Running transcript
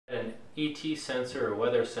ET sensor or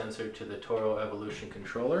weather sensor to the Toro EVOLUTION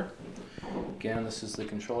controller. Again, this is the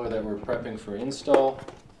controller that we're prepping for install.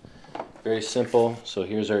 Very simple. So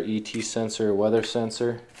here's our ET sensor, weather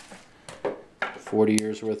sensor. 40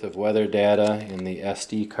 years worth of weather data in the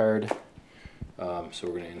SD card. So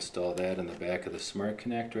we're going to install that in the back of the Smart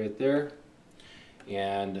Connect right there.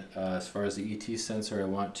 And as far as the ET sensor, I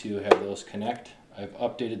want to have those connect. I've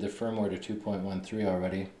updated the firmware to 2.13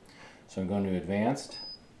 already. So I'm going to advanced.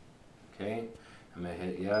 Okay, I'm going to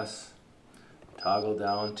hit yes. Toggle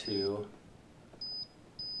down to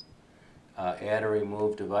add or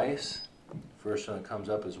remove device. First one that comes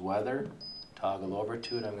up is weather. Toggle over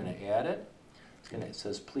to it. I'm going to add it. It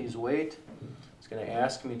says please wait. It's going to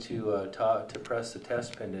ask me to press the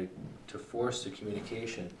test pin to force the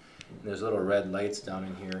communication. And there's little red lights down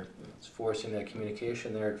in here. It's forcing that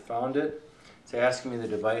communication there. It found it. It's asking me the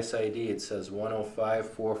device ID. It says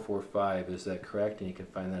 105445. Is that correct? And you can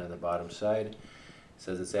find that on the bottom side. It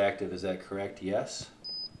says it's active. Is that correct? Yes.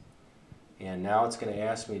 And now it's going to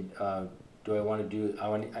ask me, do I want to do,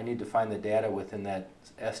 I need to find the data within that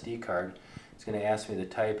SD card. It's going to ask me the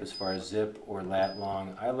type as far as zip or lat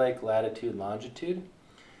long. I like latitude, longitude.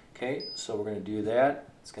 Okay, so we're going to do that.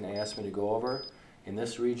 It's going to ask me to go over. In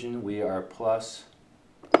this region, we are plus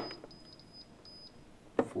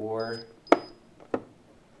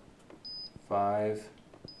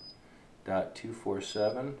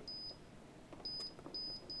 4.5.247.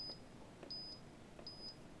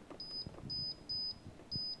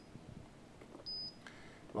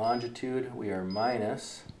 Longitude, we are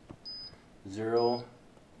minus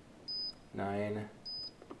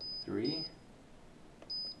 0.93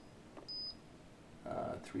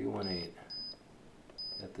 318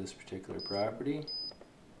 at this particular property.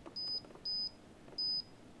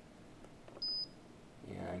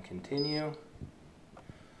 And continue.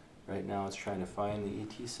 Right now it's trying to find the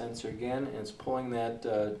ET sensor again, and it's pulling that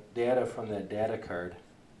data from that data card,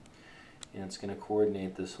 and it's going to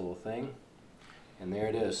coordinate this whole thing. And there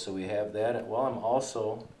it is. So we have that. Well, I'm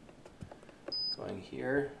also going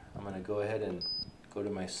here. I'm going to go ahead and go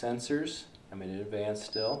to my sensors. I'm in advanced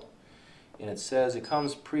still. And it says it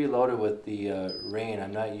comes preloaded with the rain.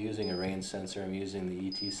 I'm not using a rain sensor. I'm using the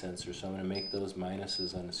ET sensor. So I'm going to make those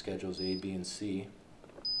minuses on the schedules A, B, and C.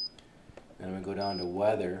 Then I'm going to go down to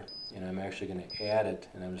weather. And I'm actually going to add it.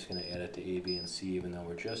 And I'm just going to add it to A, B, and C even though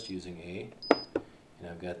we're just using A. And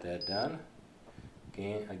I've got that done.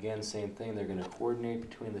 Again, same thing. They're going to coordinate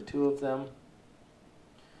between the two of them.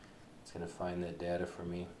 It's going to find that data for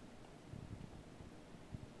me.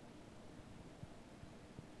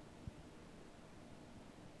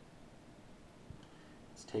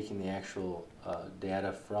 It's taking the actual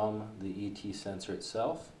data from the ET sensor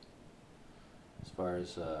itself. As far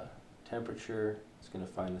as temperature, it's going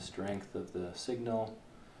to find the strength of the signal,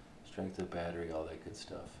 strength of battery, all that good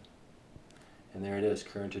stuff. And there it is.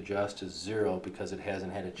 Current adjust is 0 because it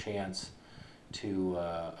hasn't had a chance to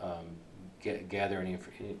gather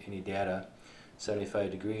any data.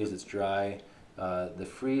 75 degrees, it's dry. The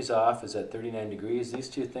freeze off is at 39 degrees. These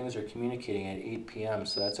two things are communicating at 8 p.m.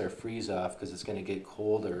 so that's our freeze off because it's going to get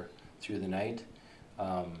colder through the night.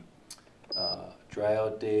 Dry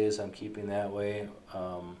out days, I'm keeping that way.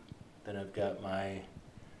 Then I've got my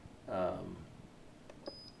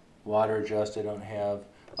water adjust I don't have.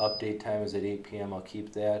 Update time is at 8 p.m. I'll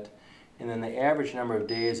keep that. And then the average number of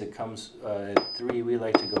days it comes at 3. We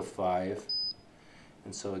like to go 5.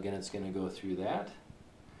 And so again, it's going to go through that.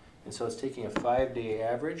 And so it's taking a 5-day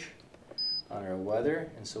average on our weather.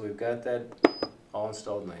 And so we've got that all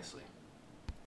installed nicely.